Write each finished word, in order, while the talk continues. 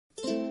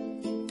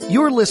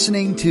You're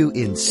listening to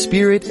In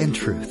Spirit and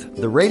Truth,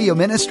 the radio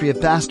ministry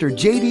of Pastor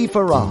J.D.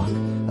 Farrar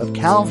of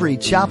Calvary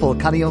Chapel,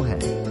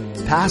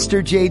 Kaneohe.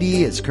 Pastor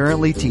J.D. is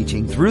currently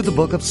teaching through the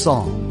book of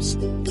Psalms.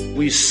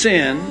 We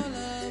sin,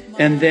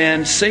 and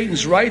then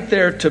Satan's right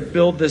there to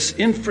build this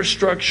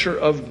infrastructure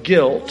of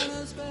guilt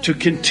to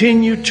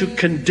continue to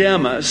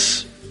condemn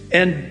us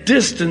and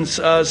distance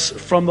us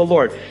from the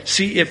Lord.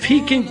 See, if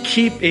he can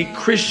keep a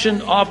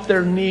Christian off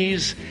their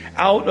knees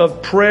out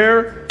of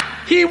prayer,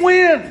 he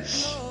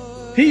wins.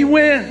 He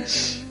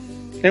wins.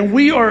 And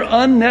we are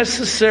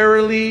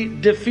unnecessarily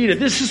defeated.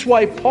 This is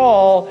why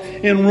Paul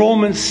in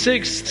Romans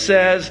 6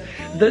 says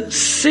that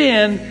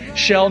sin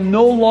shall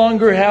no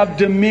longer have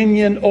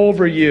dominion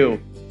over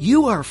you.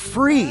 You are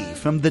free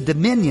from the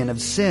dominion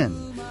of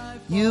sin.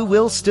 You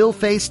will still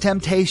face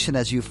temptation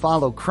as you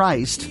follow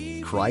Christ.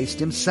 Christ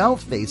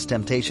himself faced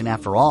temptation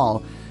after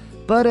all.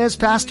 But as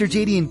Pastor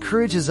J.D.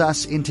 encourages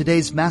us in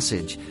today's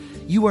message,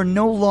 you are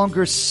no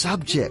longer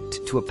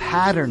subject to a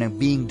pattern of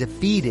being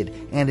defeated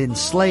and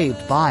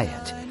enslaved by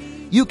it.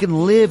 You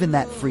can live in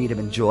that freedom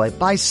and joy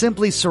by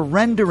simply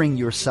surrendering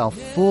yourself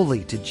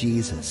fully to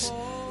Jesus.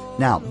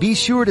 Now, be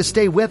sure to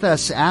stay with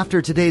us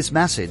after today's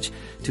message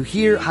to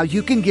hear how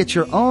you can get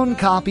your own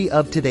copy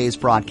of today's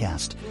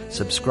broadcast.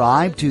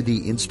 Subscribe to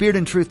the In Spirit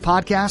and Truth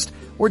podcast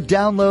or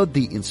download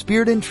the In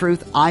Spirit and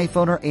Truth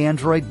iPhone or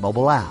Android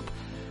mobile app.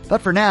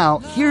 But for now,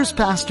 here's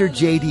Pastor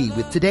J.D.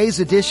 with today's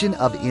edition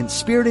of In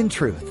Spirit and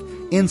Truth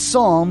in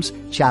Psalms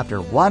chapter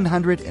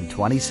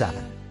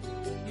 127.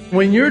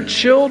 When your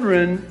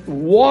children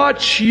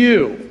watch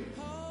you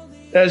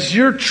as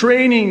you're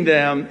training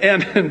them,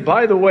 and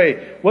by the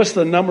way, what's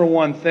the number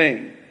one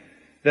thing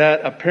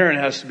that a parent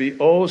has to be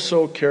oh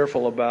so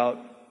careful about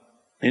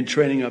in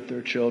training up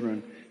their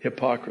children?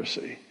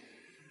 Hypocrisy.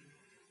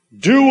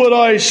 Do what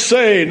I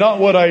say, not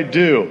what I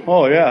do.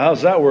 Oh yeah,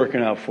 how's that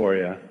working out for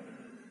you?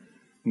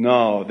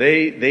 No,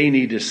 they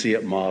need to see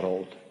it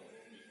modeled.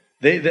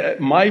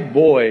 My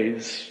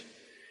boys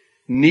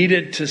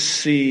needed to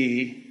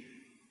see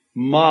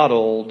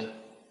modeled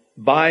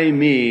by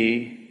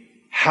me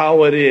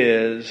how it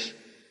is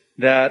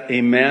that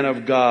a man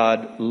of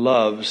God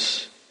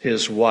loves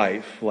his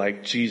wife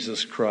like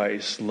Jesus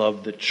Christ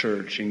loved the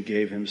church and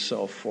gave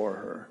himself for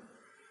her.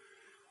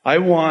 I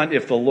want,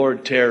 if the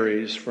Lord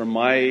tarries, for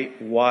my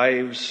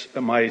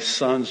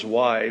sons'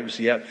 wives,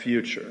 yet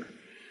future,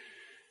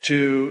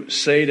 to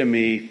say to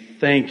me,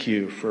 thank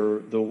you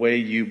for the way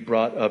you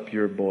brought up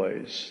your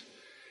boys,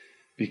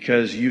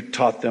 because you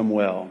taught them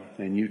well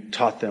and you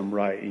taught them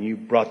right and you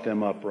brought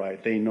them up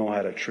right. They know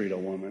how to treat a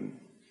woman,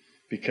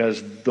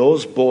 because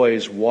those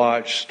boys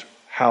watched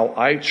how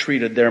I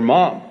treated their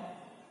mom.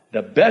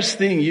 The best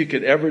thing you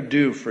could ever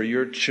do for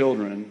your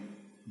children,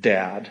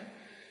 Dad,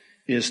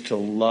 is to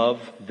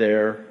love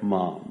their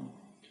mom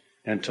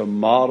and to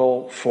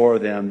model for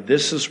them.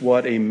 This is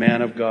what a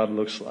man of God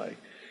looks like.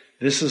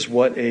 This is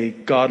what a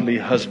godly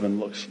husband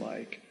looks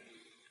like.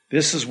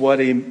 This is what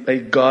a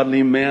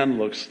godly man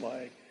looks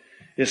like.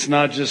 It's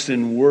not just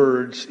in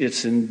words,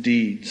 it's in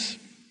deeds.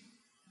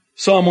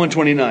 Psalm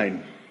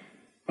 129,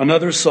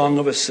 another song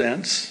of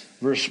ascents,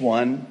 verse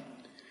 1.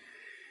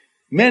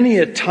 Many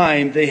a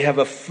time they have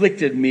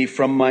afflicted me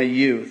from my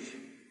youth.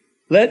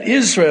 Let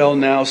Israel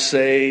now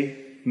say,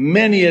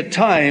 many a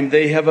time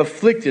they have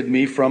afflicted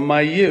me from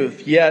my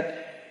youth,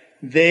 yet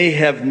they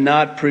have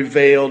not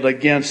prevailed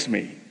against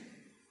me.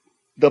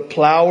 The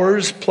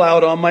plowers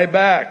plowed on my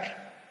back.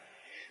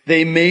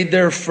 They made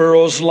their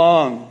furrows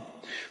long.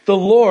 The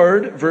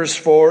Lord, verse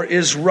 4,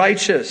 is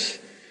righteous.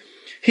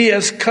 He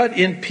has cut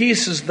in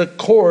pieces the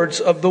cords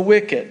of the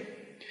wicked.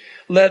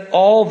 Let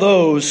all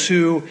those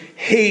who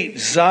hate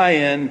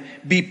Zion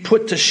be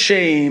put to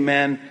shame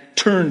and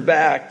turn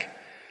back.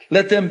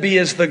 Let them be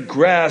as the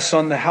grass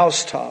on the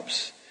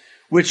housetops,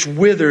 which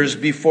withers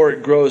before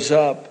it grows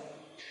up,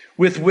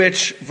 with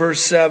which,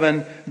 verse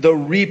 7, the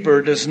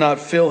reaper does not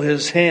fill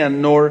his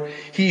hand, nor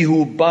he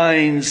who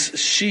binds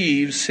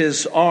sheaves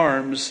his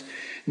arms.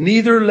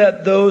 Neither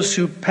let those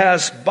who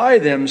pass by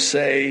them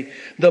say,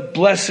 the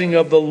blessing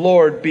of the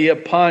Lord be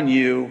upon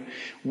you.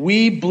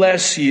 We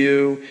bless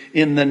you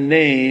in the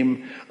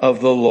name of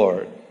the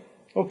Lord.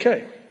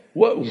 Okay,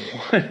 what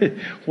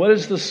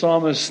is the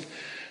psalmist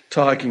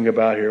talking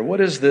about here?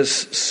 What is this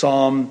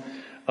psalm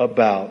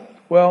about?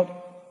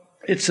 Well,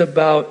 it's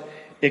about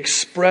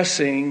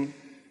expressing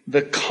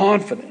the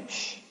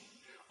confidence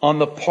on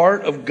the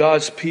part of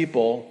God's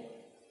people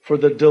for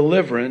the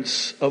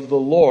deliverance of the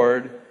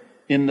Lord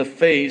in the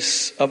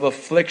face of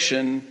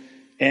affliction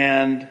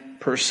and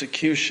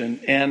persecution.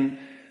 And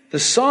the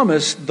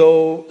psalmist,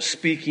 though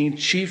speaking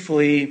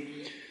chiefly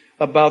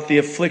about the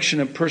affliction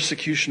and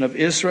persecution of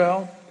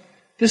Israel,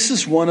 this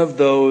is one of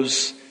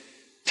those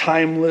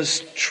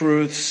timeless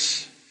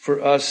truths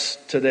for us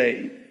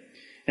today.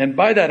 And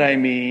by that I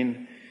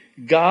mean,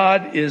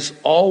 God is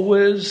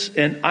always,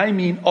 and I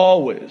mean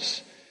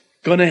always,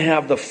 going to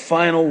have the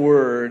final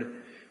word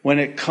when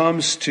it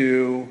comes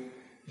to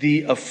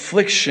the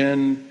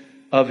affliction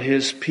of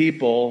his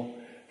people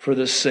for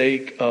the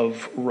sake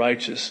of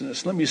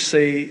righteousness. Let me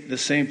say the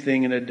same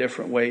thing in a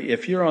different way.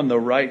 If you're on the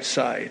right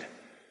side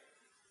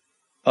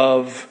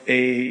of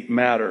a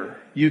matter,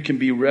 you can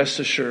be rest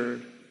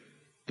assured,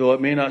 though it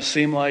may not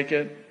seem like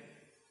it,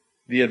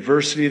 the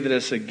adversity that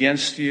is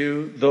against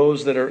you,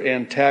 those that are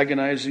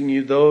antagonizing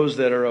you, those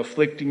that are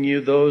afflicting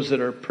you, those that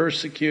are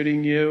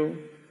persecuting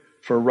you,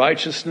 for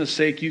righteousness'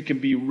 sake, you can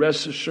be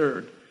rest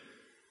assured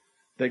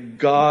that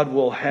God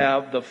will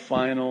have the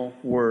final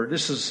word.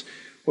 This is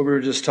what we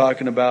were just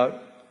talking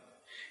about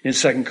in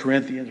 2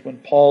 Corinthians when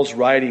Paul's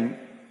writing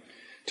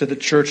to the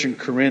church in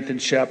Corinth in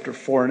chapter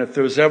 4. And if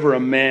there was ever a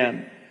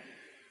man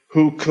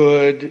who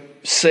could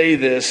say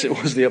this,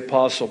 it was the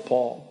Apostle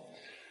Paul.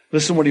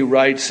 Listen what he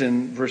writes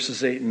in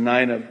verses 8 and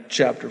 9 of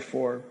chapter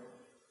 4.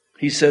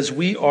 He says,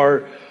 "We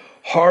are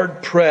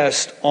hard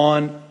pressed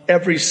on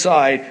every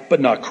side, but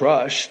not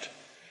crushed.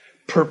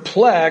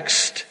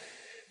 Perplexed,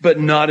 but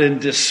not in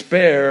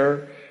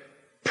despair.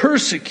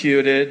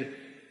 Persecuted,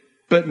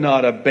 but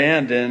not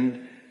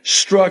abandoned.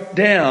 Struck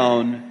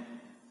down,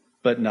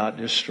 but not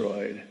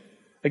destroyed."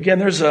 Again,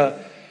 there's a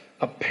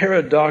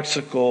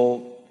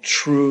paradoxical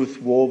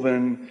truth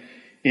woven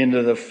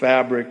into the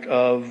fabric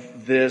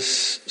of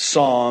this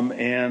psalm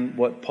and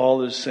what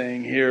Paul is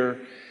saying here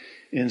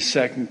in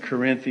 2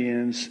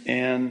 Corinthians.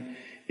 And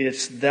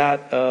it's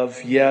that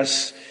of,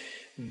 yes,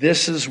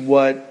 this is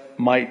what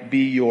might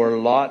be your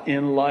lot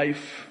in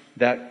life,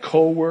 that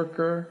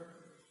coworker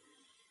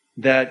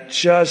that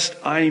just,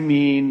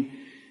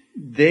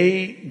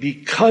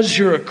 because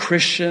you're a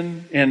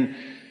Christian, and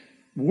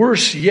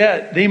worse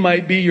yet, they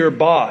might be your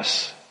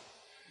boss.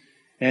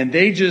 And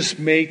they just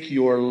make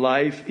your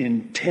life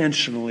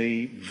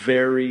intentionally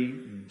very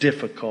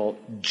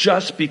difficult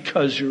just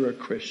because you're a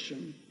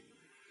Christian.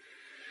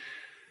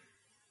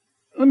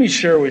 Let me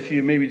share with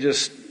you, maybe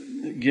just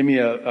give me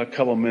a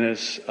couple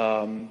minutes,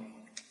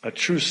 a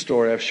true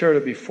story. I've shared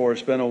it before.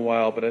 It's been a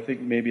while, but I think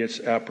maybe it's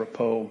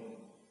apropos.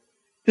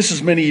 This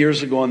is many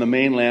years ago on the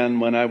mainland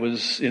when I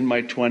was in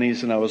my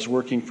 20s and I was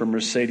working for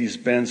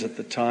Mercedes-Benz at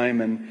the time.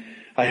 And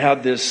I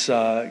had this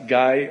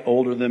guy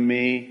older than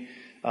me,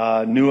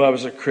 knew I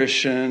was a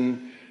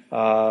Christian,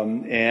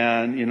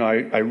 and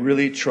I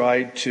really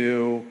tried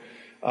to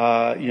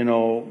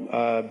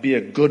be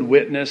a good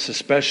witness,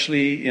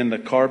 especially in the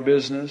car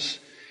business.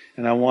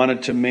 And I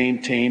wanted to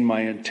maintain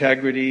my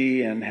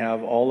integrity and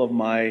have all of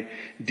my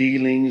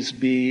dealings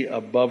be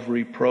above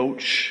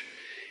reproach.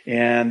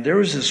 And there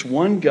was this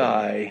one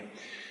guy,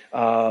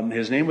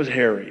 his name was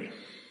Harry.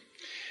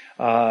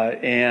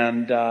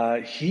 And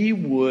he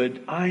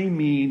would,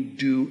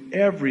 do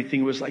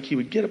everything. It was like he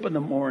would get up in the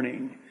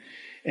morning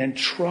and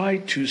try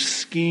to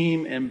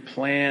scheme and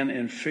plan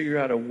and figure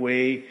out a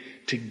way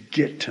to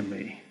get to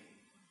me.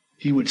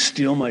 He would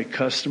steal my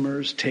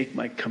customers, take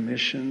my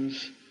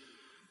commissions,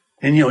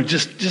 and,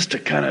 just to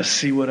kind of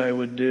see what I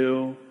would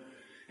do.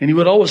 And he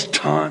would always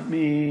taunt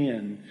me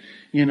and,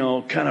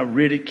 kind of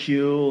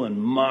ridicule and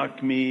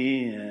mock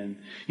me. And,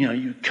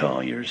 you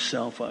call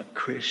yourself a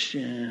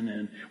Christian,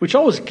 and which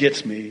always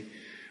gets me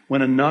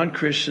when a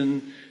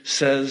non-Christian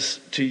says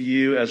to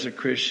you as a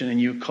Christian and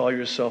you call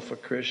yourself a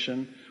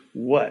Christian,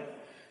 what?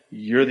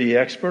 You're the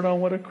expert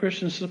on what a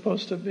Christian is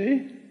supposed to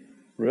be?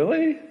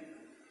 Really?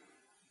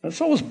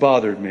 That's always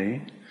bothered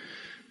me.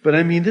 But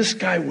this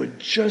guy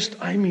would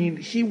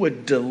he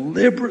would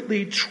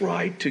deliberately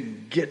try to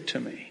get to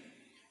me.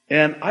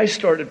 And I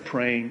started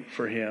praying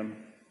for him.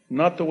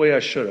 Not the way I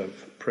should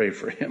have prayed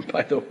for him,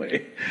 by the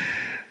way.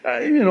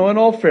 In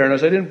all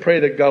fairness, I didn't pray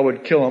that God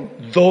would kill him,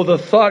 though the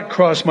thought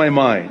crossed my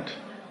mind.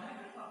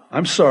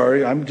 I'm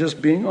sorry, I'm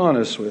just being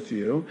honest with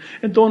you.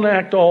 And don't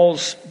act all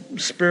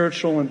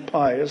spiritual and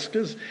pious,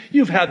 because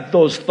you've had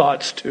those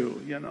thoughts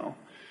too,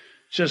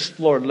 Just,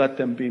 Lord, let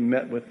them be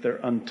met with their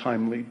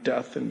untimely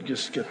death and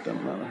just get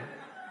them.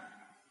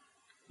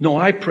 No,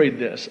 I prayed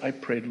this. I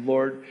prayed,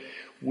 Lord,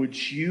 would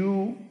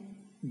you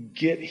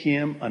get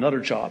him another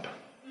job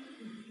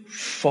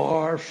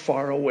far,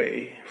 far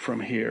away from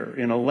here,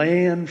 in a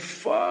land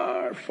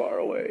far, far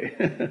away.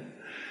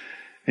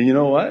 And you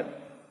know what?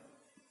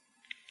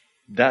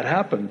 That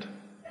happened.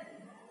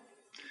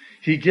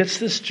 He gets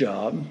this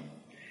job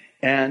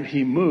and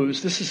he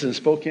moves. This is in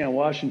Spokane,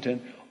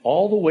 Washington,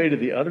 all the way to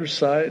the other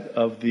side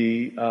of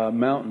the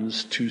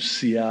mountains to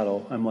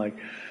Seattle. I'm like,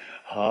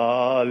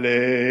 hallelujah.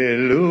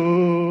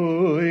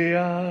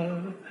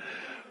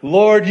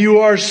 Lord, you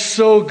are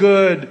so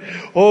good.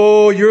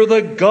 Oh, you're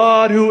the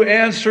God who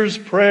answers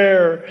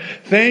prayer.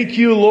 Thank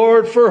you,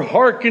 Lord, for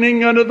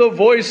hearkening unto the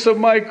voice of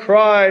my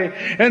cry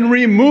and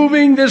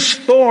removing this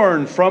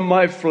thorn from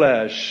my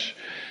flesh.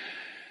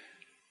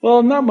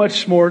 Well, not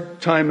much more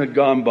time had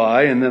gone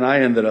by, and then I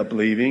ended up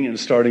leaving and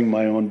starting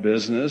my own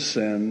business.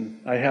 And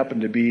I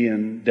happened to be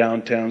in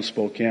downtown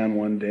Spokane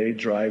one day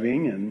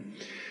driving, and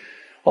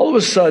all of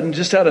a sudden,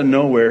 just out of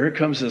nowhere, here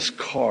comes this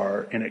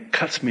car, and it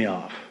cuts me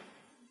off.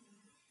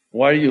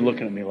 Why are you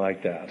looking at me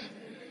like that?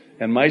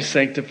 And my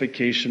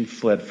sanctification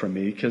fled from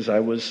me because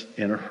I was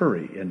in a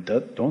hurry. And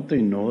don't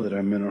they know that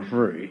I'm in a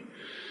hurry?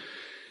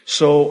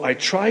 So I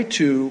try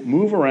to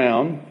move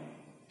around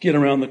get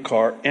around the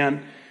car.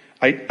 And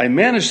I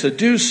managed to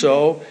do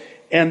so,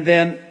 and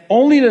then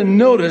only to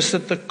notice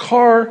that the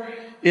car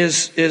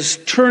is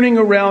turning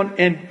around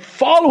and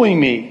following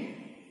me.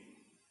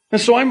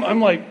 And so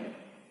I'm like,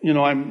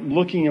 I'm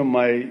looking in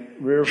my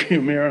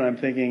rearview mirror and I'm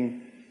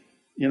thinking,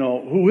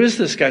 who is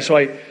this guy? So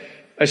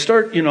I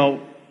start,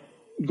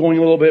 going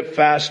a little bit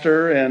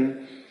faster,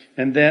 and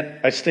then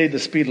I stayed the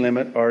speed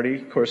limit,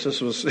 Artie. Of course,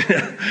 this was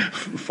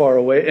far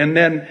away. And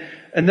then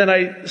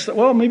I said,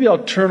 well, maybe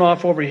I'll turn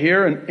off over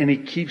here. And he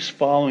keeps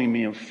following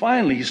me. And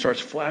finally, he starts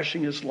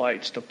flashing his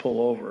lights to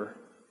pull over.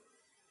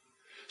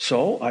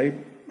 So I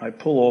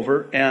pull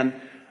over, and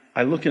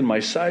I look in my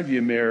side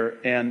view mirror,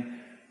 and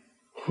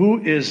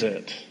who is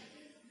it?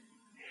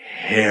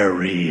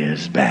 Harry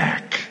is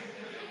back.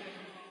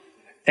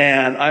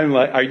 And I'm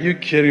like, are you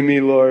kidding me,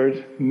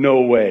 Lord?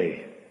 No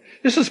way.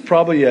 This is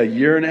probably a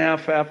year and a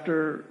half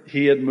after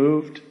he had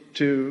moved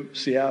to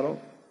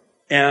Seattle.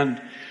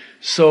 And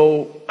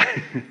so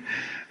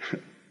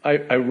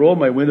I roll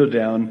my window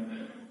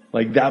down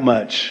like that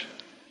much.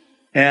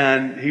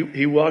 And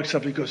he walks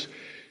up and he goes,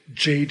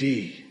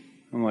 JD.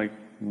 I'm like,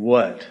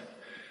 what?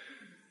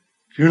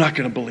 You're not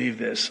going to believe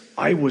this.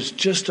 I was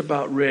just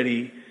about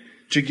ready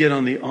to get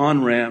on the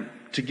on-ramp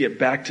to get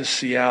back to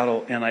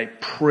Seattle, and I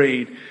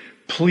prayed,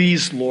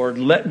 please, Lord,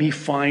 let me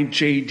find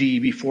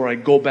JD before I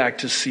go back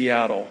to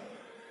Seattle.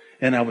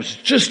 And I was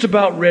just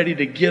about ready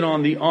to get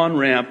on the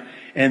on-ramp,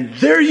 and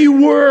there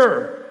you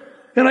were.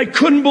 And I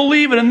couldn't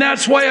believe it, and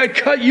that's why I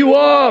cut you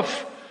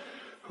off.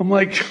 I'm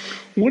like,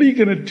 what are you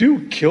going to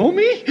do, kill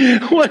me?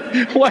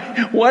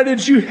 Why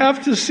did you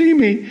have to see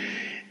me?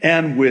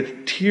 And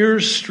with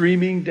tears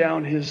streaming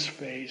down his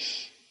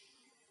face,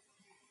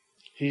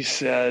 he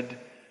said,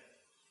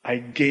 I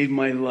gave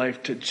my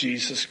life to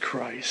Jesus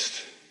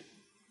Christ,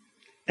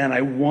 and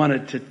I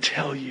wanted to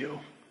tell you.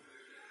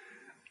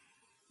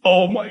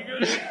 Oh my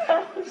goodness.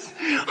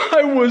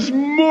 I was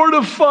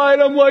mortified.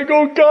 I'm like,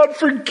 oh God,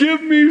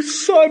 forgive me.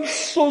 I'm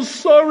so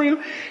sorry.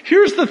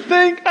 Here's the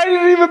thing. I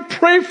didn't even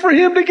pray for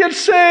him to get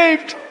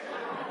saved.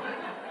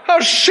 How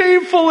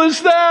shameful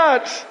is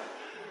that?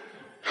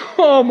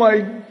 Oh my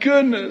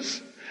goodness.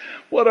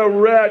 What a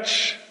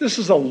wretch. This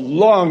is a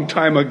long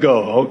time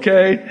ago,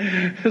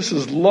 okay? This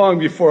is long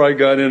before I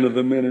got into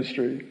the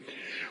ministry.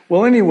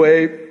 Well,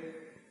 anyway,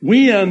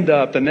 we end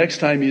up, the next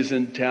time he's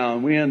in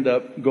town, we end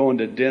up going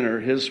to dinner,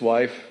 his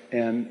wife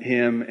and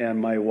him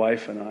and my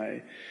wife and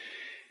I.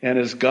 And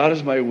as God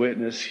is my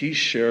witness, he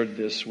shared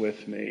this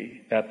with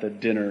me at the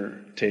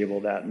dinner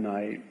table that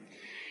night.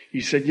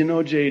 He said,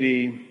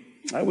 JD,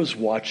 I was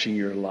watching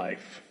your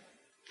life.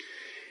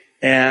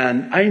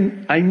 And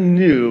I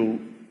knew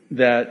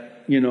that,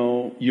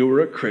 you were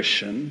a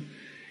Christian,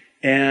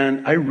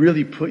 and I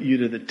really put you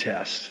to the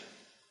test.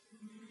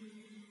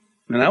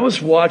 And I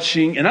was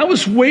watching, and I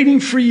was waiting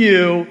for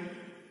you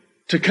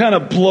to kind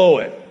of blow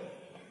it.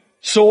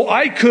 So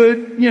I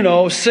could,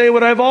 say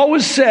what I've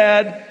always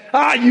said.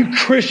 You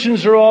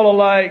Christians are all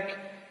alike.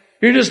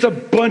 You're just a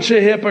bunch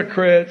of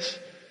hypocrites.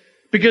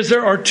 Because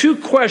there are two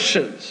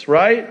questions,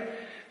 right,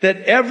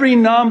 that every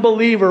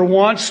non-believer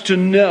wants to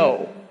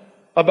know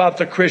about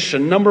the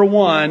Christian. Number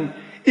one,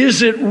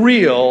 is it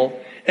real?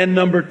 And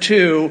number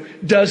two,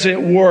 does it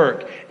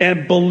work?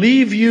 And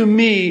believe you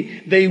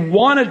me, they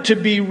want it to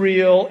be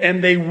real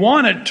and they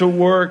want it to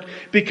work,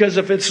 because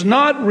if it's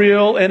not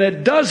real and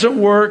it doesn't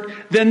work,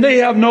 then they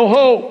have no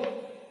hope.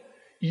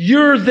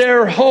 You're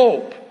their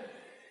hope.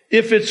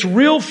 If it's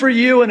real for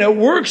you and it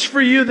works for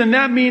you, then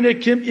that means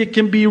it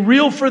can be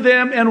real for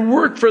them and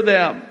work for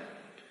them.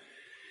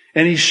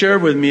 And he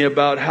shared with me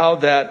about how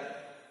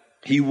that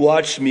he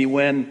watched me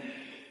when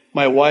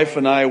my wife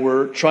and I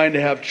were trying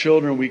to have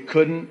children. We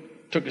couldn't.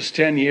 It took us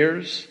 10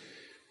 years.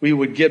 We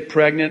would get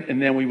pregnant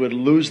and then we would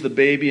lose the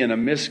baby in a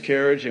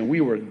miscarriage, and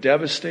we were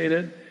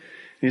devastated. And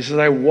he says,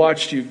 I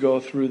watched you go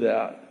through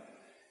that.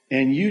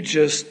 And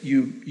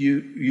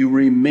you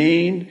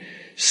remained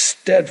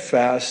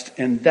steadfast,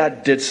 and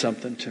that did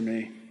something to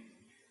me.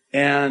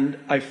 And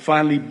I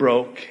finally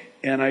broke,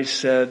 and I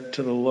said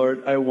to the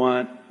Lord, I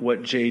want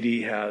what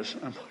JD has.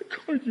 I'm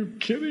like, are you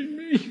kidding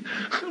me?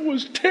 I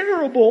was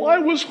terrible. I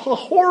was a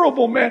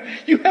horrible man.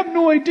 You have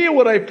no idea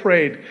what I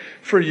prayed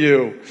for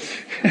you.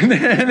 And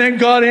then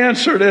God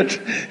answered it.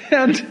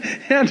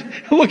 And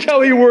look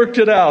how he worked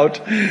it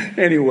out.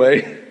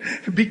 Anyway,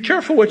 be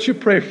careful what you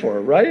pray for,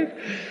 right?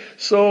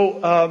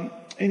 So,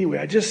 anyway,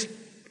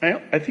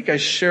 I think I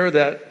share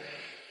that.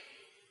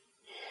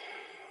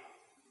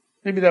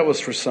 Maybe that was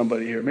for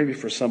somebody here, maybe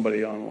for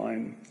somebody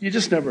online. You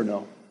just never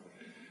know.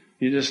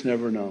 You just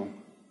never know.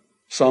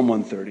 Psalm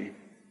 130,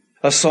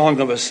 a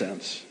song of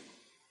ascents.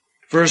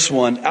 Verse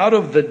 1, out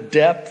of the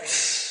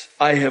depths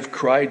I have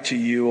cried to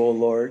you, O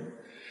Lord.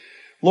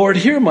 Lord,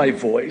 hear my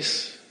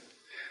voice.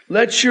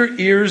 Let your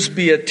ears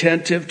be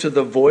attentive to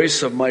the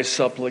voice of my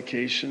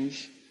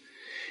supplications.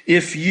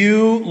 If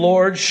you,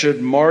 Lord,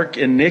 should mark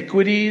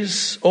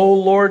iniquities, O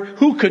Lord,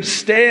 who could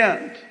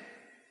stand?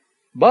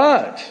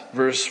 But,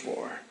 verse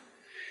 4,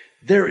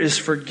 there is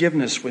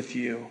forgiveness with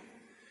you,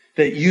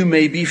 that you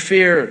may be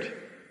feared.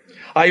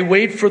 I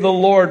wait for the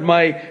Lord.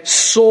 My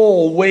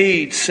soul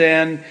waits,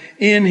 and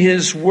in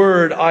his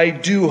word I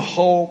do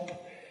hope.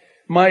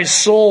 My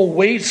soul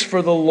waits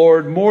for the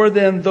Lord more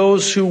than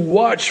those who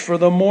watch for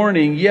the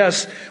morning.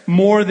 Yes,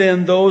 more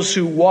than those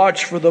who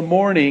watch for the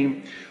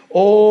morning.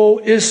 O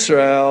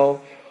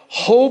Israel,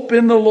 hope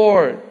in the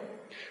Lord.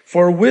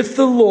 For with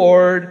the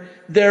Lord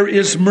there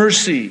is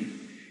mercy,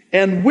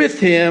 and with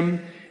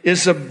him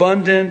is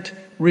abundant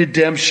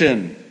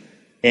redemption.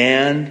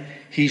 And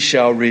he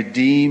shall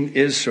redeem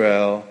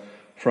Israel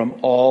from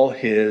all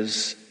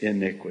his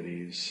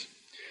iniquities.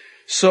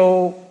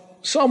 So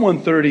Psalm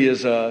 130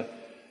 is a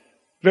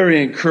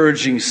very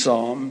encouraging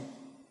psalm,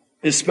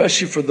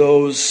 especially for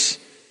those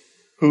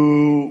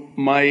who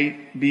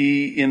might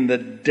be in the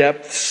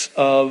depths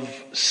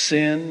of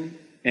sin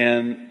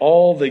and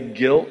all the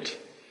guilt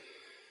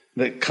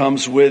that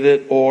comes with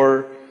it,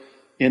 or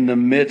in the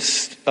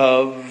midst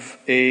of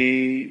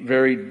a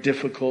very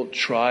difficult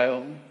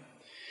trial.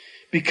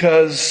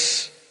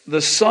 Because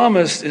the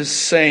psalmist is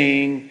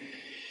saying,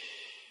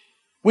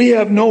 we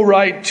have no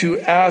right to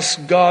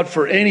ask God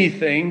for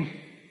anything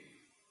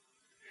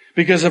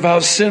because of how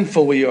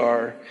sinful we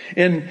are.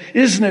 And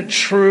isn't it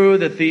true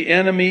that the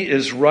enemy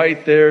is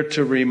right there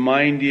to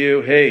remind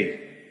you, hey,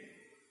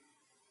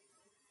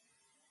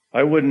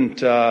 I wouldn't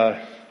go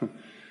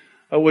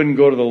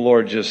to the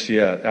Lord just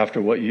yet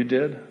after what you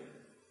did?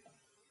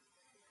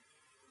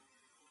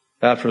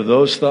 After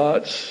those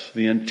thoughts,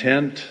 the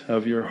intent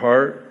of your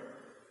heart,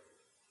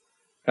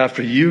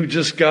 after you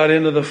just got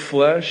into the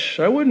flesh,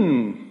 I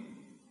wouldn't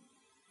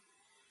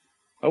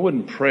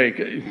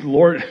pray.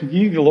 Lord,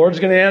 the Lord's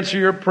going to answer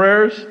your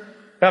prayers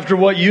after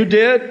what you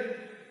did,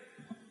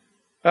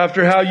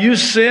 after how you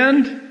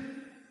sinned.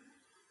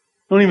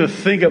 Don't even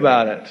think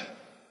about it.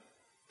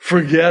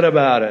 Forget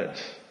about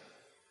it.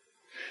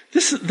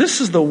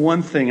 This is the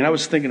one thing, and I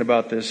was thinking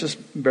about this. Just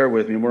bear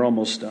with me. We're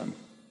almost done.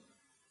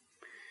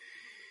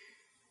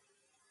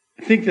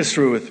 Think this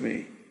through with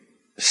me.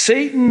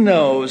 Satan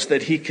knows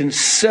that he can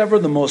sever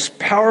the most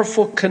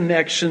powerful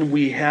connection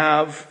we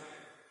have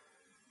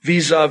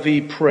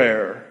vis-a-vis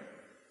prayer.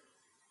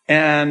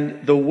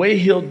 And the way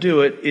he'll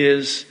do it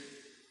is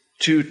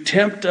to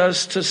tempt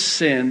us to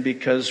sin,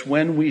 because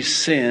when we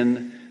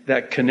sin,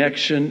 that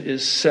connection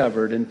is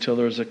severed until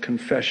there's a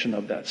confession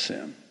of that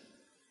sin.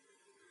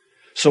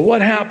 So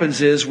what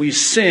happens is we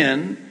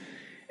sin,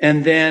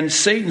 and then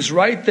Satan's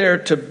right there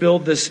to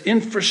build this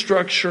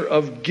infrastructure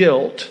of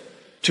guilt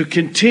to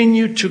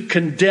continue to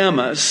condemn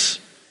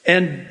us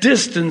and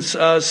distance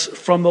us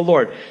from the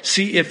Lord.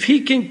 See, if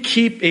he can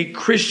keep a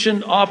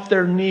Christian off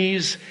their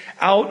knees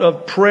out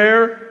of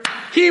prayer,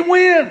 he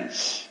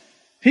wins.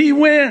 He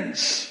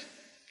wins.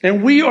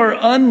 And we are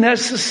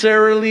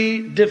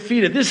unnecessarily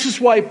defeated. This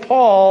is why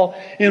Paul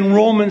in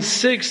Romans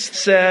 6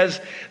 says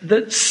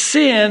that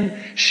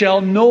sin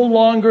shall no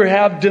longer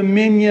have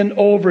dominion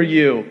over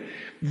you.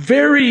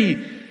 Very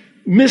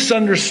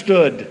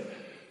misunderstood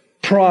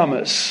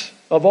promise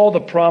of all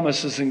the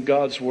promises in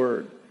God's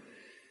word.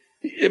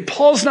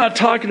 Paul's not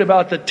talking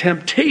about the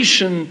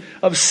temptation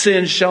of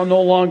sin shall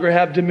no longer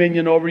have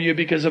dominion over you,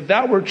 because if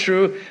that were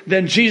true,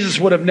 then Jesus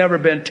would have never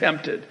been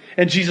tempted.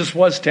 And Jesus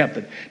was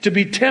tempted. To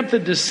be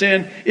tempted to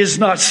sin is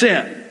not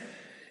sin.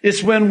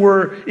 It's when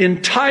we're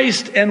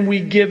enticed and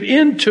we give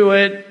into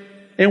it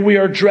and we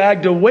are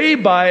dragged away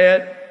by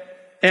it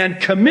and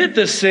commit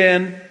the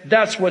sin.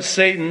 That's what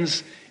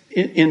Satan's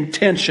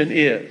intention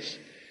is.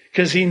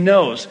 Because he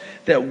knows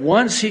that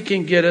once he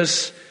can get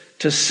us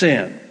to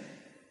sin,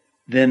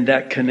 then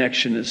that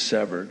connection is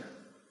severed.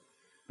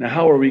 Now,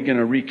 how are we going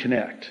to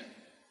reconnect?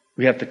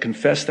 We have to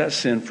confess that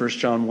sin. 1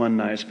 John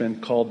 1:9 has been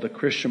called the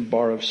Christian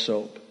bar of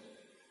soap.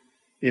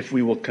 If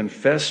we will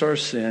confess our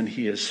sin,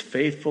 he is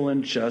faithful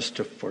and just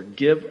to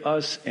forgive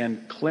us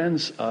and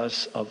cleanse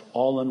us of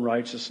all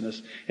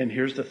unrighteousness. And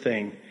here's the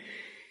thing.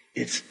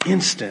 It's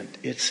instant.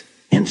 It's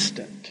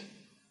instant.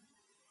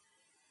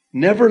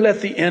 Never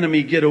let the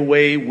enemy get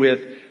away with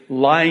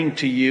lying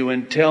to you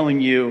and telling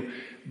you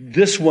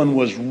this one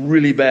was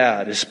really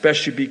bad,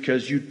 especially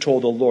because you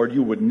told the Lord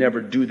you would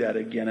never do that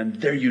again, and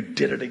there you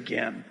did it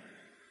again.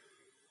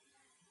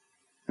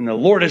 And the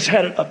Lord has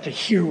had it up to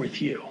here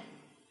with you.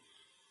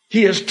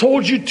 He has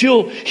told you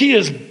till he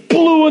is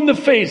blue in the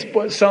face.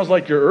 But it sounds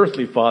like your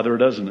earthly father,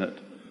 doesn't it?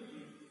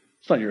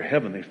 It's not your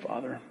heavenly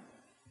Father.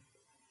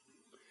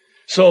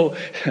 So,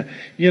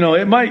 you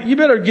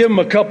better give him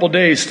a couple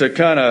days to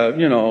kind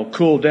of,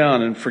 cool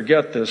down and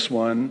forget this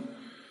one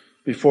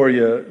before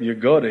you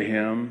go to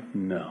him.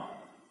 No.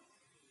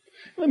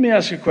 Let me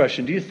ask you a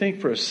question. Do you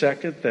think for a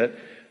second that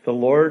the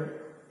Lord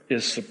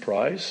is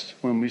surprised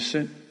when we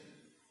sin?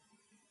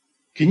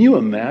 Can you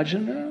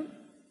imagine that?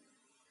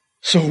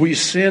 So we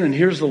sin, and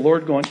here's the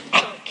Lord going,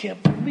 I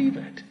can't believe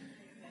it.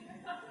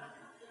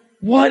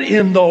 What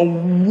in the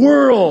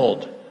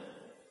world?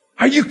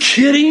 Are you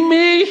kidding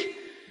me?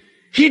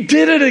 He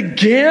did it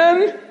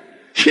again?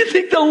 You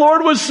think the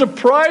Lord was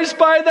surprised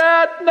by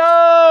that?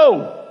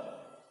 No.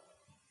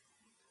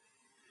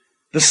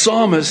 The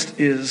psalmist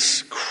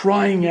is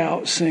crying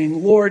out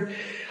saying, Lord,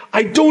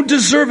 I don't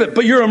deserve it,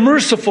 but you're a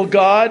merciful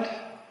God.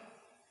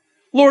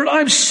 Lord,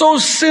 I'm so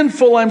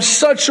sinful. I'm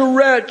such a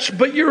wretch,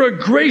 but you're a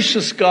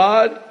gracious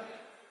God.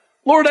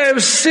 Lord, I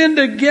have sinned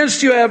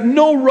against you. I have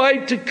no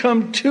right to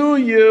come to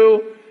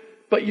you,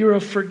 but you're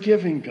a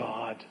forgiving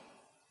God.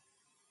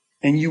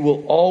 And you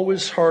will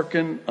always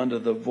hearken unto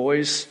the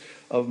voice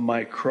of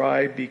my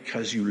cry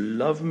because you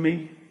love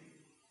me.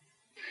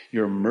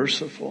 You're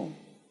merciful.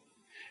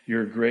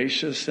 You're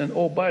gracious. And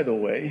oh, by the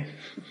way,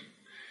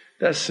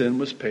 that sin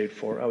was paid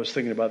for. I was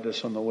thinking about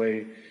this on the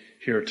way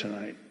here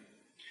tonight.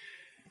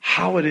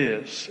 How it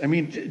is. I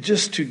mean,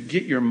 just to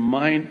get your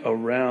mind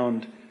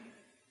around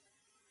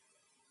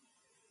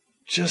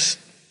just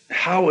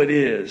how it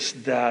is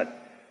that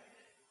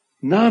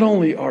not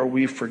only are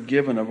we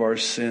forgiven of our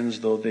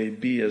sins, though they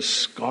be as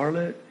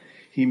scarlet,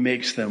 he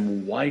makes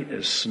them white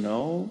as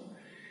snow,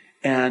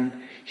 and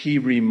he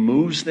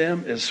removes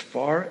them as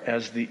far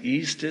as the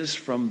east is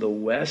from the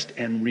west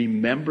and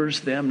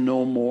remembers them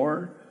no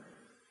more.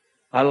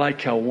 I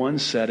like how one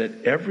said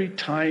it. Every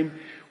time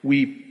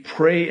we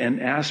pray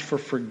and ask for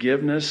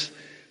forgiveness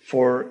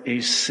for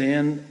a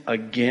sin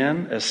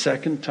again, a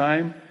second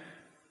time,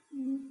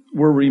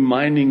 we're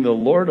reminding the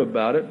Lord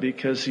about it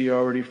because he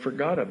already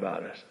forgot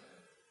about it.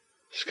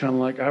 It's kind of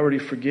like, I already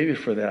forgave you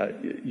for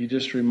that. You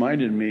just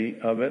reminded me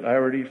of it. I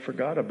already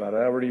forgot about it.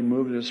 I already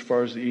moved it as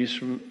far as the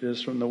east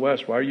is from the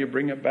west. Why are you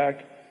bringing it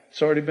back?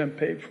 It's already been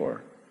paid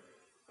for.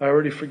 I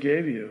already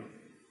forgave you.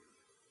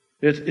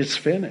 It's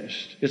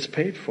finished. It's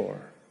paid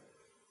for.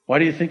 Why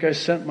do you think I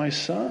sent my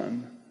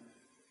son?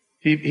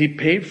 He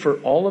paid for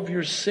all of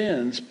your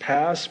sins,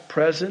 past,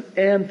 present,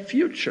 and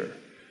future.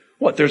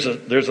 What, there's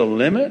a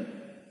limit?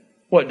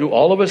 What, do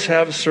all of us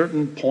have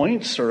certain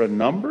points or a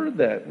number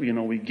that,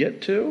 we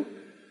get to?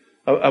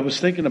 I was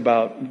thinking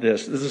about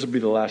this. This will be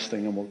the last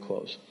thing and we'll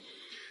close.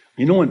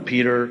 When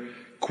Peter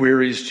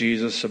queries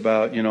Jesus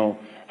about,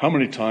 how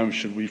many times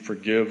should we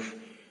forgive,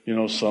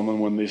 someone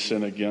when they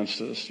sin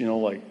against us?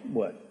 Like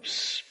what?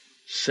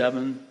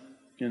 7?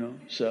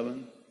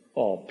 7?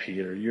 Oh,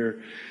 Peter, you're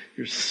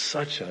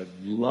such a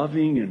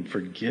loving and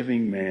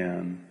forgiving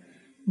man.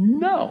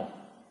 No.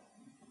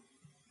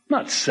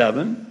 Not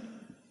 7.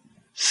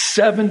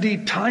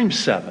 70 times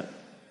 7.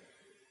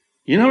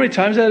 You know how many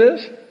times that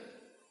is?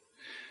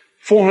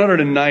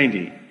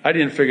 490. I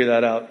didn't figure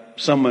that out.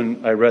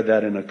 I read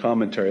that in a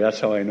commentary. That's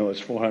how I know it's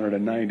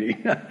 490.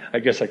 I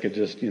guess I could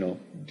just,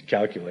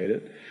 calculate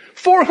it.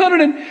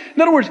 400.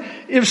 In other words,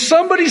 if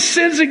somebody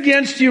sins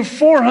against you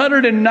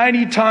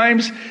 490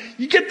 times,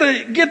 you get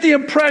the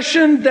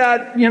impression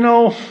that,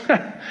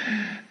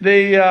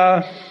 they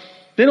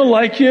don't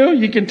like you.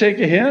 You can take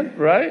a hint,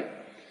 right?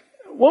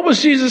 What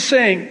was Jesus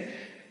saying?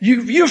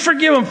 You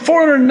forgive them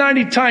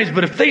 490 times,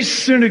 but if they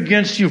sin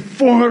against you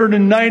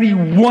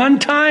 491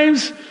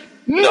 times,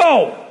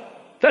 no,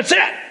 that's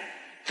it.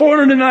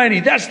 490,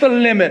 that's the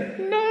limit.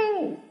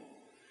 No,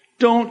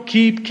 don't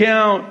keep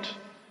count.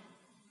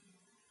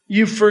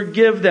 You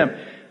forgive them.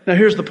 Now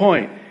here's the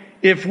point.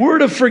 If we're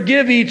to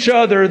forgive each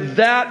other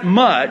that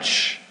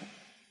much,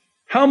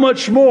 how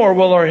much more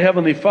will our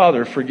Heavenly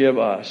Father forgive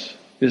us?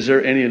 Is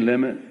there any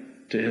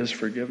limit to His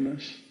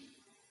forgiveness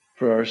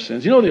for our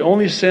sins? The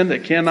only sin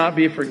that cannot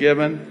be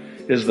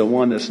forgiven is the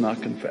one that's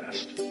not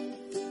confessed.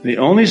 The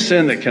only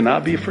sin that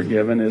cannot be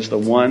forgiven is the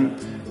one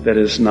that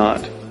is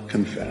not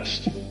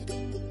confessed.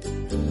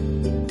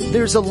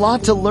 There's a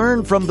lot to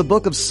learn from the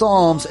book of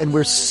Psalms, and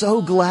we're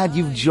so glad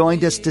you've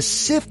joined us to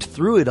sift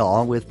through it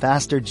all with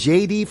Pastor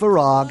J.D.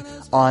 Farag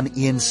on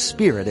In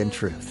Spirit and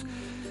Truth.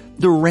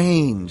 The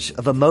range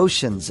of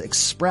emotions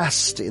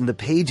expressed in the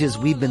pages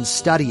we've been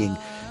studying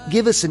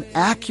give us an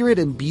accurate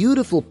and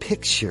beautiful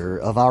picture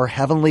of our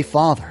Heavenly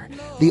Father,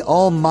 the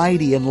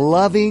almighty and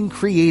loving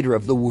creator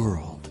of the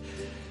world.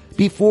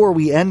 Before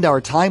we end our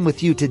time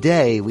with you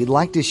today, we'd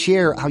like to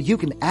share how you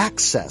can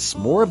access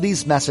more of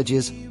these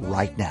messages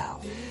right now.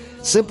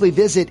 Simply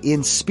visit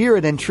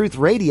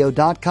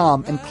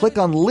inspiritandtruthradio.com and click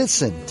on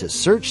Listen to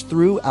search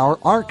through our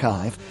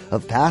archive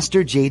of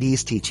Pastor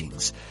JD's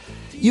teachings.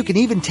 You can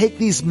even take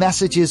these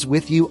messages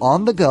with you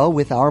on the go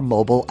with our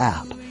mobile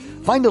app.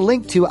 Find a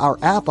link to our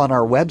app on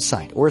our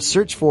website or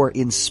search for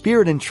In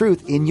Spirit and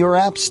Truth in your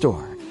app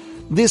store.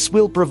 This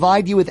will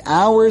provide you with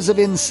hours of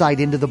insight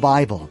into the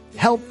Bible,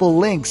 helpful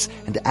links,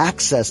 and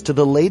access to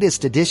the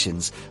latest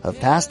editions of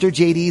Pastor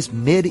JD's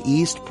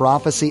Mid-East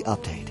Prophecy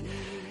Update.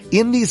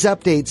 In these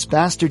updates,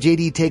 Pastor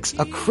JD takes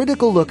a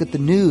critical look at the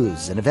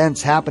news and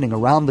events happening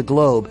around the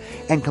globe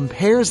and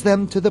compares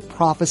them to the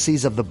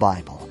prophecies of the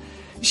Bible,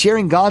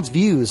 sharing God's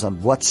views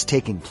on what's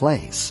taking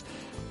place.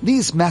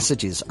 These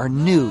messages are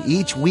new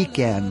each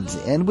weekend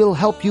and will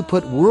help you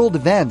put world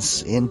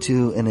events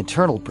into an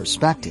eternal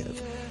perspective.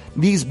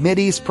 These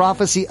Mideast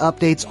Prophecy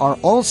Updates are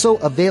also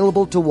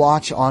available to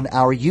watch on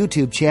our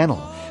YouTube channel,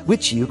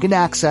 which you can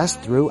access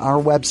through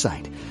our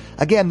website.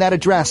 Again, that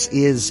address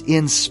is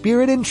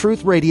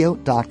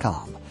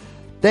inspiritandtruthradio.com.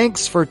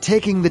 Thanks for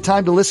taking the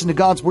time to listen to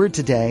God's Word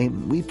today.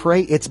 We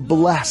pray it's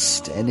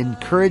blessed and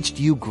encouraged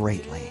you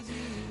greatly.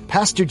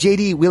 Pastor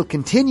JD will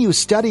continue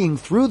studying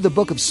through the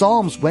book of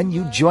Psalms when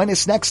you join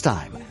us next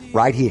time,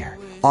 right here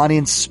on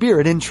In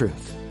Spirit and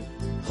Truth.